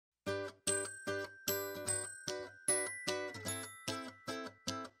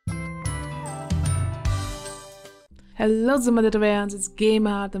Hello Zombie, it's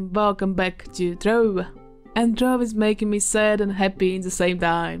GameHeart and welcome back to Trove. And Trove is making me sad and happy in the same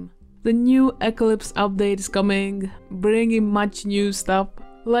time. The new Eclipse update is coming, bringing much new stuff,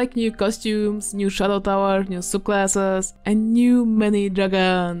 like new costumes, new shadow tower, new subclasses, and new many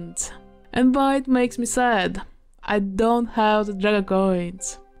dragons. And why it makes me sad? I don't have the dragon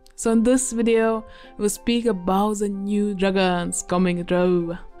coins. So in this video, we'll speak about the new dragons coming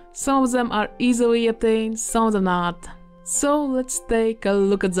through. Some of them are easily obtained, some of them not. So let's take a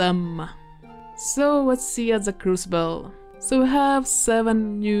look at them. So let's see at the Crucible. So we have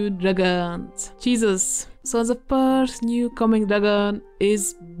 7 new dragons. Jesus. So the first new coming dragon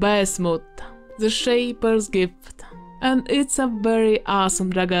is Bassmouth, the Shaper's Gift. And it's a very awesome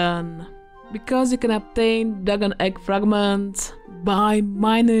dragon, because you can obtain dragon egg fragments by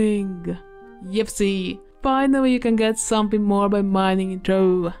mining. Yepsy. Finally you can get something more by mining in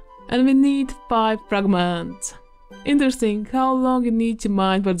Trove. And we need 5 fragments. Interesting how long you need to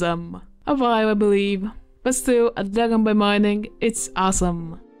mine for them. A while I believe. But still, a dragon by mining, it's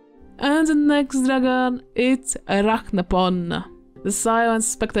awesome. And the next dragon, it's Arachnapon, the Silent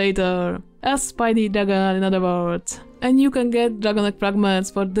Spectator. A spiny dragon in other words. And you can get dragon egg fragments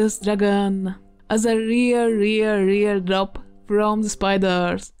for this dragon as a rare drop from the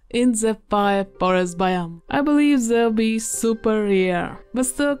spiders in the Fire Forest biome. I believe they'll be super rare, but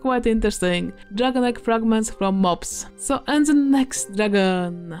still quite interesting. Dragon egg fragments from mobs. So and the next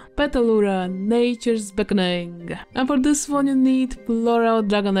dragon, Petalura, Nature's Beckoning. And for this one you need floral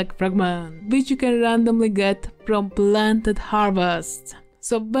dragon egg fragment, which you can randomly get from planted harvest.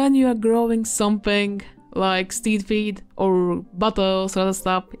 So when you are growing something like steed feed or bottles or other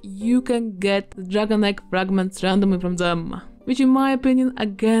stuff, you can get the dragon egg fragments randomly from them, which in my opinion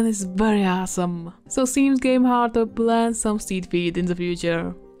again is very awesome. So seems GameHeart to plan some steed feed in the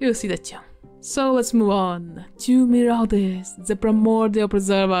future. You'll see that too. So let's move on to Miraudis, the Primordial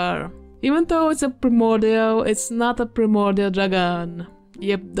Preserver. Even though it's a primordial, it's not a primordial dragon.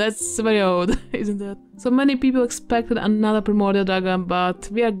 Yep, that's very odd, isn't it? So many people expected another primordial dragon, but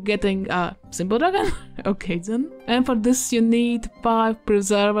we are getting a simple dragon? Okay then. And for this you need 5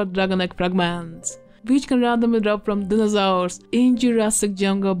 preserver dragon egg fragments, which can randomly drop from dinosaurs in Jurassic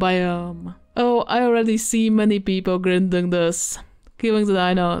Jungle biome. Oh, I already see many people grinding this, killing the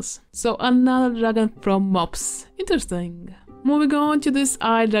dinos. So another dragon from mobs. Interesting. Moving on to this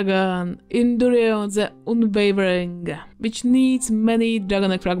eye dragon, Indurion the Unwavering, which needs many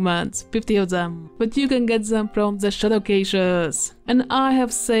dragon egg fragments, 50 of them, but you can get them from the shadow caches. And I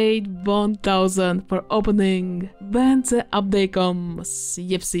have saved 1000 for opening when the update comes.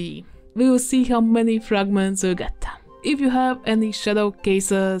 Yepsy. We will see how many fragments you get. If you have any shadow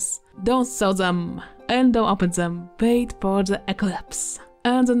cases, don't sell them and don't open them, wait for the Eclipse.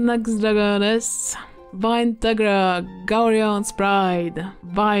 And the next dragon is Vintegra, Gaurion's Pride,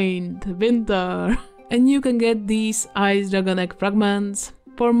 Winter. And you can get these ice dragon egg fragments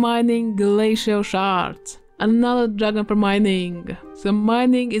for mining glacial shards. Another dragon for mining, so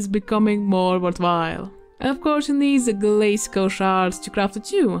mining is becoming more worthwhile. And of course you need the glacial shards to craft it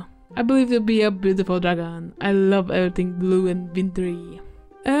too. I believe it'll be a beautiful dragon. I love everything blue and wintry.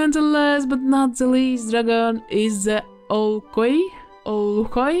 And the last but not the least dragon is the Olukoi,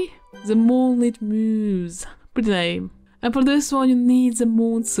 the Moonlit Muse. Pretty name. And for this one you need the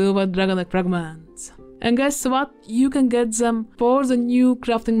Moon Silver dragon egg fragments. And guess what? You can get them for the new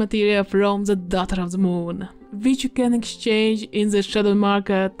crafting material from the Daughter of the Moon, which you can exchange in the Shadow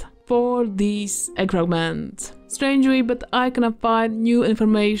Market for these egg fragments. Strangely, but I cannot find new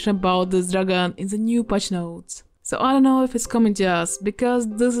information about this dragon in the new patch notes. So I don't know if it's coming to us, because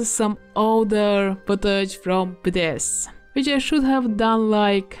this is some older footage from PTS, which I should have done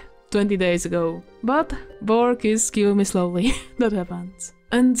like 20 days ago. But work is killing me slowly. That happens.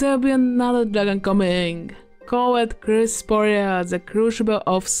 And there'll be another dragon coming, called Crisporia, the Crucible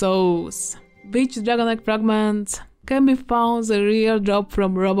of Souls, which dragon egg fragments can be found the real drop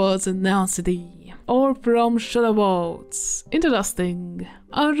from robots in Neon City, or from Shadow Vaults. Interesting.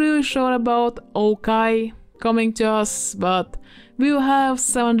 I'm really sure about Okai coming to us, but we will have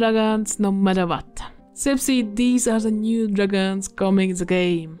 7 dragons no matter what. So see, these are the new dragons coming in the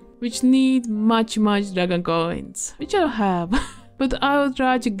game, which need much dragon coins, which I don't have. But I will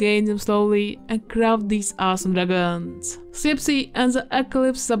try to gain them slowly and craft these awesome dragons. See, and the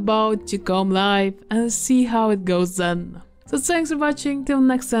Eclipse is about to come live, and see how it goes then. So thanks for watching, till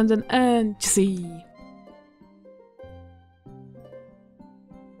next time then, and see.